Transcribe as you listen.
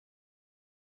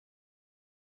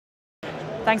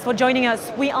Thanks for joining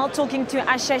us. We are talking to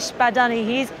Ashesh Badani.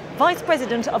 He's Vice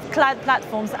President of Cloud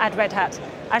Platforms at Red Hat.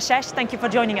 Ashesh, thank you for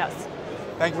joining us.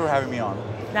 Thank you for having me on.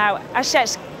 Now,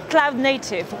 Ashesh, cloud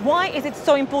native, why is it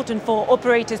so important for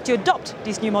operators to adopt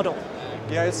this new model?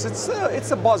 Yeah,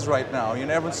 it's a buzz right now.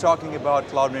 Everyone's talking about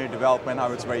cloud native development,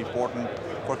 how it's very important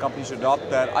for companies to adopt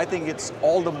that. I think it's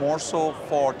all the more so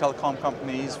for telecom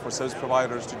companies, for service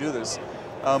providers to do this,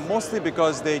 mostly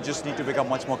because they just need to become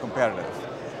much more competitive.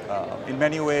 In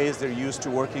many ways, they're used to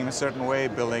working in a certain way,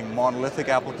 building monolithic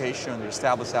applications,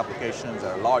 established applications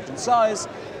that are large in size,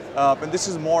 and this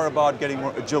is more about getting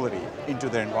more agility into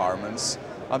their environments.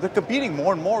 They're competing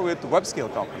more and more with web-scale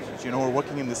companies. We're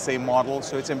working in the same model,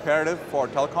 so it's imperative for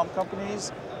telecom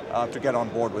companies to get on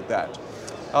board with that.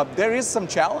 There is some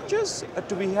challenges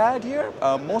to be had here,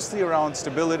 mostly around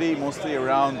stability, mostly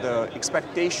around the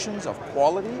expectations of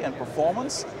quality and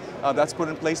performance that's put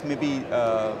in place. Maybe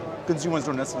consumers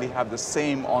don't necessarily have the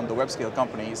same on the web-scale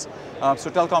companies, so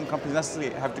telecom companies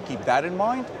necessarily have to keep that in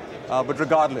mind. But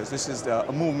regardless, this is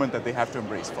a movement that they have to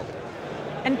embrace fully.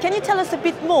 And can you tell us a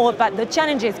bit more about the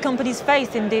challenges companies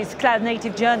face in this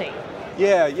cloud-native journey?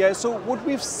 Yeah. So what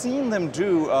we've seen them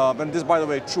do, and this, by the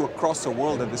way, true across the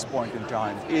world at this point in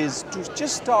time, is to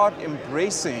just start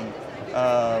embracing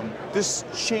this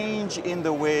change in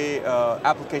the way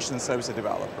applications and services are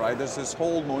developed, right? There's this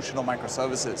whole notion of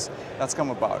microservices that's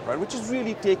come about, right? Which is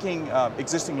really taking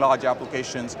existing large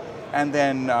applications and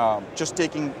then just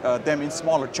taking them in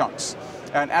smaller chunks.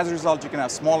 And as a result, you can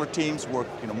have smaller teams work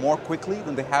more quickly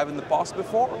than they have in the past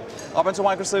before. And so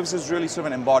microservices is really sort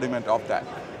of an embodiment of that.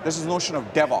 There's this notion of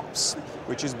DevOps,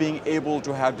 which is being able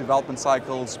to have development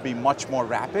cycles be much more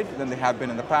rapid than they have been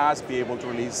in the past, be able to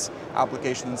release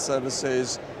applications and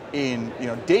services in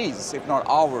days, if not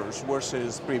hours,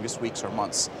 versus previous weeks or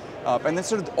months. And then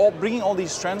sort of bringing all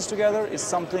these trends together is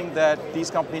something that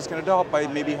these companies can adopt by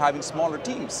maybe having smaller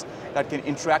teams that can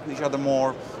interact with each other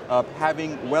more,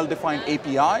 having well-defined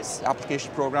APIs,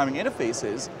 application programming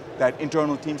interfaces, that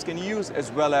internal teams can use,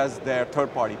 as well as their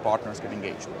third-party partners can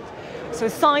engage with. So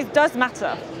size does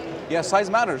matter. Yeah, size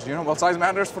matters. Well, size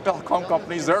matters for telecom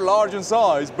companies. They're large in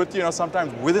size, but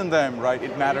sometimes within them, right,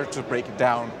 it matters to break it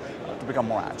down to become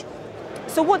more agile.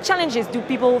 So what challenges do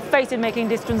people face in making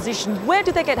this transition? Where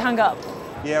do they get hung up?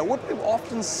 Yeah, what we've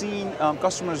often seen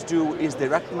customers do is they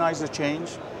recognize the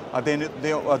change. They know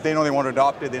they want to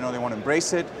adopt it. They know they want to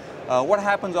embrace it. What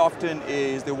happens often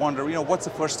is they wonder, what's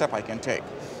the first step I can take?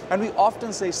 And we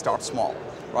often say start small,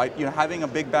 right? Having a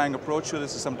big bang approach to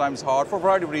this is sometimes hard for a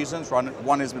variety of reasons.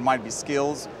 One is it might be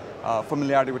skills,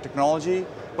 familiarity with technology,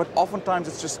 but oftentimes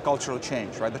it's just cultural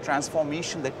change, right? The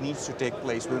transformation that needs to take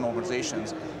place within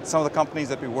organizations. Some of the companies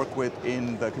that we work with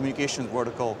in the communications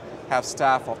vertical have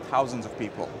staff of thousands of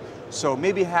people. So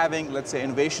maybe having, let's say,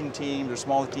 innovation teams or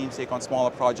smaller teams take on smaller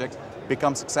projects,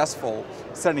 become successful,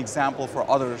 set an example for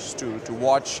others to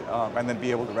watch and then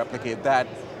be able to replicate that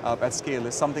at scale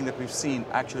is something that we've seen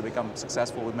actually become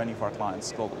successful with many of our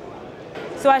clients globally.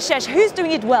 So Ashesh, who's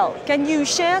doing it well? Can you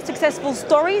share successful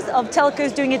stories of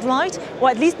telcos doing it right, or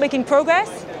at least making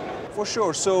progress? For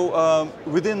sure. So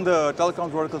within the telecoms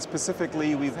vertical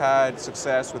specifically, we've had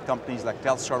success with companies like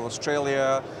Telstra of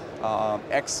Australia,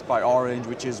 X by Orange,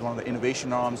 which is one of the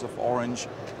innovation arms of Orange,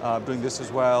 doing this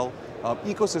as well.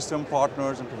 Ecosystem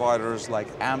partners and providers like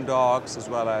Amdocs as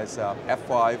well as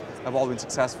F5 have all been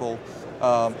successful.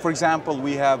 For example,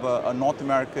 we have a North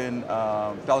American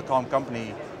telecom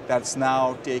company that's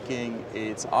now taking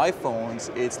its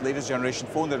iPhones, its latest generation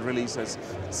phone that it releases,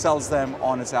 sells them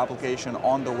on its application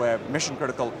on the web, mission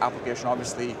critical application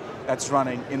obviously, that's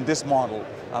running in this model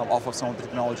off of some of the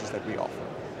technologies that we offer.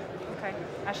 Okay,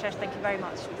 Ashesh, thank you very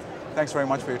much. Thanks very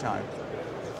much for your time.